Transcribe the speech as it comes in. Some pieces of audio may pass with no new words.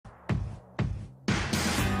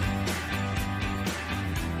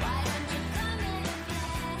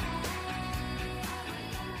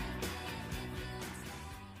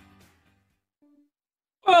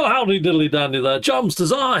Well, howdy diddly dandy there, chums,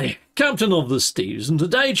 'tis I, Captain of the Steves, and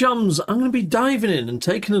today, chums, I'm going to be diving in and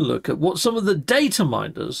taking a look at what some of the data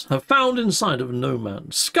miners have found inside of No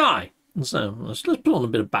Man's Sky. And so, let's put on a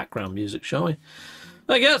bit of background music, shall we?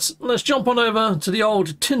 I guess, let's jump on over to the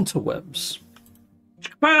old tinterwebs.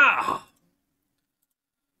 Pow!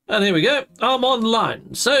 And here we go, I'm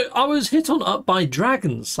online. So, I was hit on up by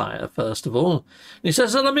Dragonsire, first of all. And he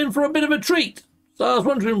says that I'm in for a bit of a treat. So I was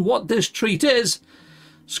wondering what this treat is.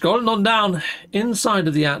 Scrolling on down, inside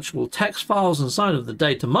of the actual text files, inside of the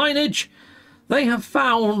data minage, they have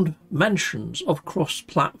found mentions of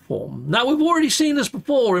cross-platform. Now, we've already seen this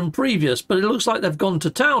before in previous, but it looks like they've gone to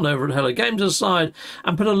town over at Hello Games' side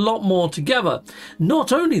and put a lot more together.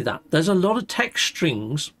 Not only that, there's a lot of text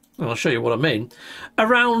strings, and I'll show you what I mean,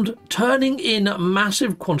 around turning in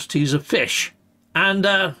massive quantities of fish. And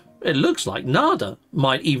it looks like Nada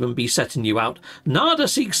might even be setting you out. Nada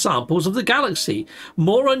seeks samples of the galaxy,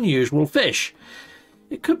 more unusual fish.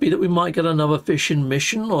 It could be that we might get another fishing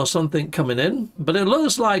mission or something coming in, but it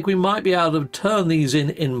looks like we might be able to turn these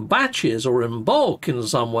in batches or in bulk in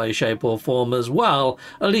some way, shape or form as well.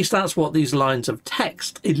 At least that's what these lines of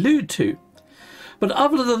text allude to. But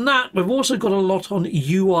other than that, we've also got a lot on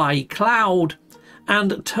UI Cloud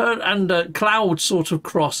and cloud sort of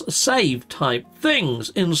cross-save type things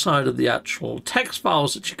inside of the actual text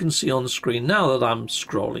files that you can see on the screen now that I'm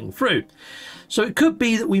scrolling through. So it could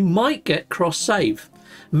be that we might get cross-save.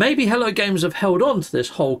 Maybe Hello Games have held on to this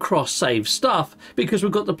whole cross-save stuff because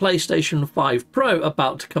we've got the PlayStation 5 Pro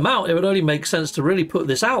about to come out. It would only make sense to really put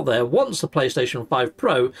this out there once the PlayStation 5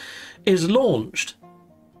 Pro is launched.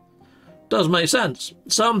 Does make sense.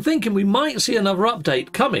 So I'm thinking we might see another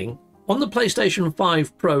update coming on the PlayStation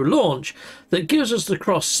 5 Pro launch that gives us the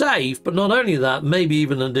cross-save, but not only that, maybe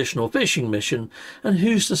even an additional fishing mission, and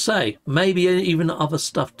who's to say, maybe even other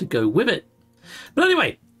stuff to go with it. But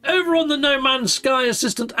anyway, over on the No Man's Sky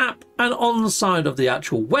Assistant app and on the side of the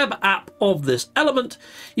actual web app of this element,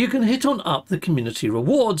 you can hit on up the community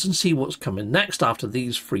rewards and see what's coming next after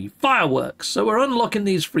these free fireworks. So we're unlocking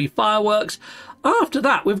these free fireworks. After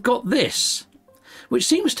that, we've got this, which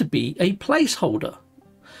seems to be a placeholder.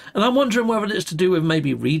 And I'm wondering whether it's to do with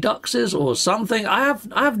maybe reduxes or something. I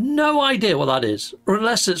have no idea what that is, or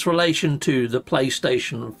unless it's relation to the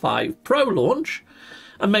PlayStation 5 Pro launch.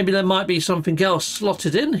 And maybe there might be something else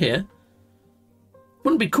slotted in here.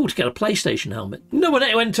 Wouldn't it be cool to get a PlayStation helmet? You know, when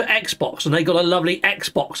they went to Xbox and they got a lovely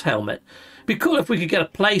Xbox helmet. It'd be cool if we could get a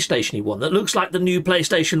PlayStation-y one that looks like the new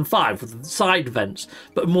PlayStation 5 with side vents,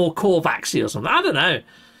 but more Corvaxy or something. I don't know.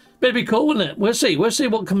 It'd be cool, wouldn't it? We'll see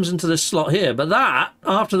what comes into this slot here. But that,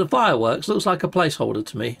 after the fireworks, looks like a placeholder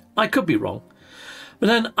to me. I could be wrong. But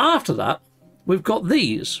then after that, we've got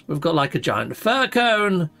these. We've got like a giant fir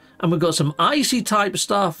cone, and we've got some icy type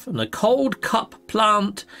stuff, and a cold cup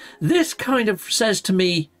plant. This kind of says to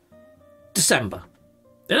me, December.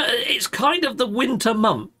 It's kind of the winter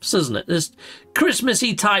months, isn't it? This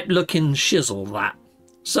Christmassy type looking shizzle, that.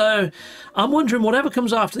 So I'm wondering whatever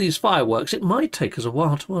comes after these fireworks, it might take us a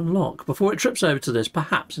while to unlock before it trips over to this,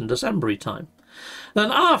 perhaps in December-y time.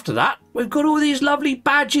 Then after that, we've got all these lovely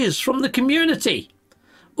badges from the community.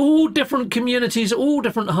 All different communities, all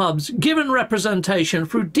different hubs, given representation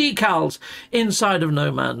through decals inside of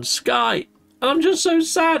No Man's Sky. And I'm just so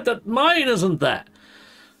sad that mine isn't there.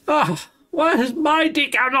 Ah, why is my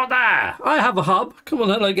decal not there? I have a hub. Come on,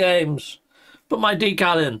 Hello Games. Put my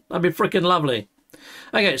decal in. That'd be freaking lovely.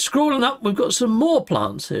 Okay, scrolling up, we've got some more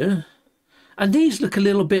plants here. And these look a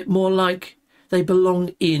little bit more like they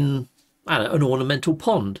belong in, I don't know, an ornamental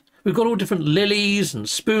pond. We've got all different lilies and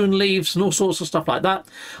spoon leaves and all sorts of stuff like that.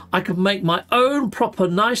 I could make my own proper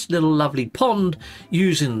nice little lovely pond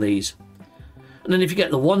using these. And then if you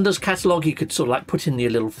get the Wonders catalogue, you could sort of like put in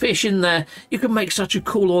your little fish in there. You could make such a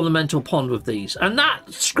cool ornamental pond with these. And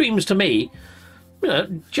that screams to me, you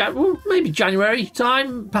know, maybe January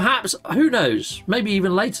time, perhaps. Who knows? Maybe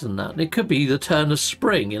even later than that. It could be the turn of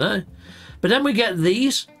spring, you know. But then we get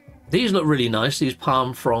these. These look really nice, these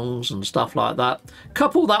palm fronds and stuff like that.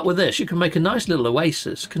 Couple that with this, you can make a nice little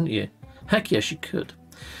oasis, couldn't you? Heck yes, you could.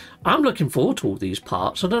 I'm looking forward to all these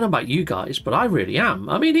parts. I don't know about you guys, but I really am.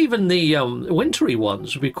 I mean, even the wintry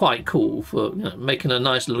ones would be quite cool for, you know, making a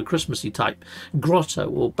nice little Christmassy type grotto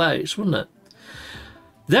or base, wouldn't it?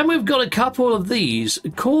 Then we've got a couple of these,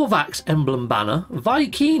 Corvax emblem banner,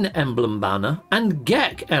 Viking emblem banner, and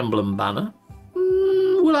Gek emblem banner.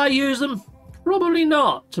 Will I use them? Probably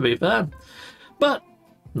not, to be fair. But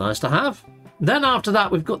nice to have. Then after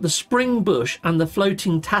that, we've got the spring bush and the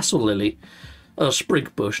floating tassel lily.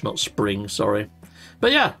 Sprig bush, not spring, sorry.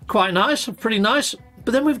 But yeah, quite nice, pretty nice.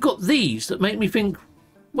 But then we've got these that make me think,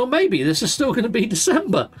 well, maybe this is still going to be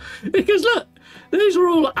December. Because look, these are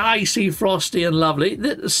all icy, frosty and lovely.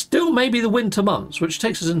 Still maybe the winter months, which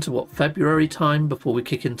takes us into, what, February time before we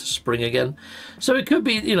kick into spring again. So it could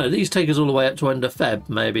be, you know, these take us all the way up to end of Feb,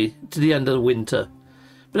 maybe, to the end of the winter.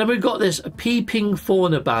 But then we've got this peeping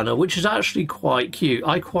fauna banner, which is actually quite cute.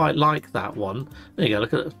 I quite like that one. There you go,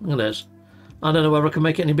 look at this. I don't know whether I can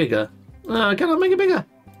make it any bigger. Can I make it bigger?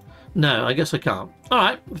 No, I guess I can't. All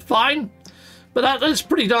right, fine. But that's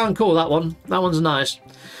pretty darn cool, that one. That one's nice.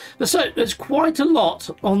 So there's quite a lot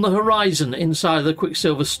on the horizon inside the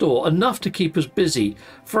Quicksilver store, enough to keep us busy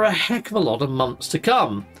for a heck of a lot of months to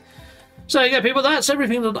come. So there you go, people, that's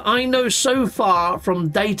everything that I know so far from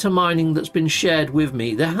data mining that's been shared with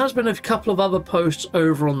me. There has been a couple of other posts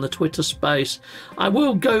over on the Twitter space. I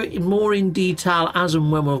will go more in detail as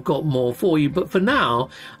and when we've got more for you, but for now,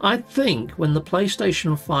 I think when the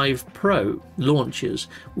PlayStation 5 Pro launches,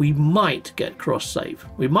 we might get cross-save.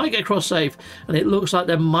 We might get cross-save, and it looks like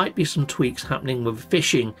there might be some tweaks happening with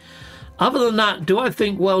phishing. Other than that, do I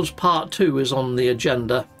think Worlds Part 2 is on the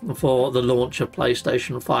agenda for the launch of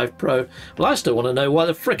PlayStation 5 Pro? Well, I still want to know why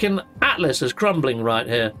the frickin' Atlas is crumbling right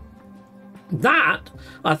here. That,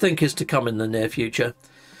 I think, is to come in the near future.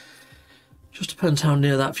 Just depends how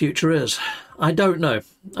near that future is. I don't know,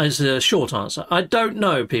 is a short answer. I don't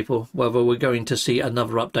know, people, whether we're going to see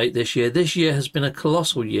another update this year. This year has been a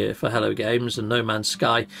colossal year for Hello Games and No Man's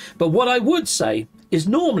Sky. But what I would say is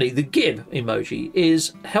normally the GIB emoji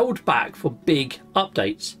is held back for big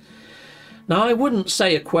updates. Now, I wouldn't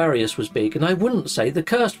say Aquarius was big, and I wouldn't say The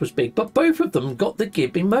Cursed was big, but both of them got the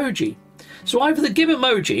GIB emoji. So either the GIB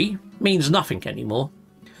emoji means nothing anymore,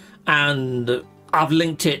 and I've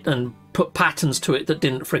linked it and put patterns to it that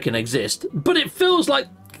didn't frickin' exist, but it feels like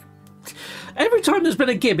every time there's been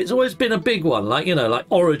a GIB, it's always been a big one, like, you know, like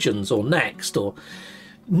Origins or Next, or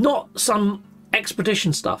not some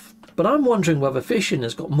expedition stuff. But I'm wondering whether fishing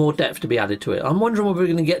has got more depth to be added to it. I'm wondering whether we're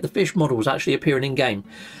going to get the fish models actually appearing in game.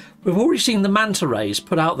 We've already seen the manta rays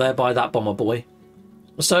put out there by that bomber boy,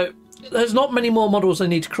 so there's not many more models they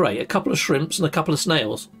need to create. A couple of shrimps and a couple of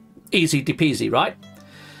snails, easy peasy, right?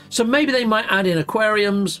 So maybe they might add in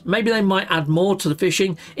aquariums, maybe they might add more to the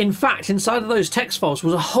fishing. In fact, inside of those text files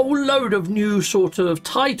was a whole load of new sort of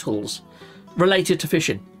titles related to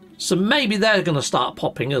fishing. So maybe they're going to start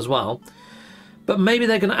popping as well. But maybe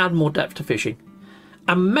they're going to add more depth to fishing.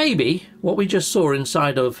 And maybe what we just saw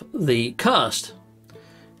inside of the Cursed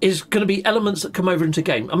is going to be elements that come over into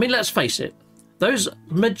game. I mean, let's face it. Those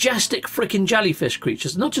majestic freaking jellyfish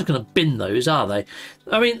creatures, they're not just going to bin those, are they?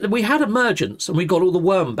 I mean, we had Emergence and we got all the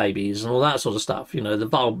worm babies and all that sort of stuff. You know,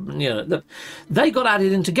 they got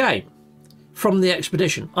added into game from the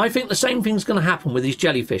expedition. I think the same thing's going to happen with these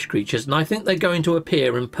jellyfish creatures, and I think they're going to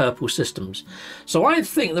appear in purple systems. So I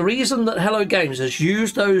think the reason that Hello Games has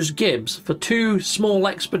used those GIBs for 2 small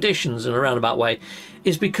expeditions in a roundabout way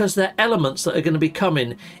is because they're elements that are going to be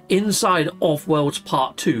coming inside of Worlds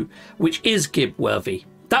Part 2, which is GIB worthy.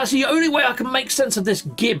 That's the only way I can make sense of this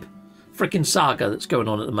GIB freaking saga that's going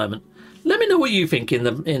on at the moment. Let me know what you think in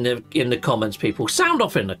the comments, people. Sound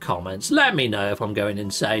off in the comments. Let me know if I'm going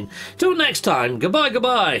insane. Till next time,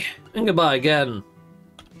 goodbye, and goodbye again.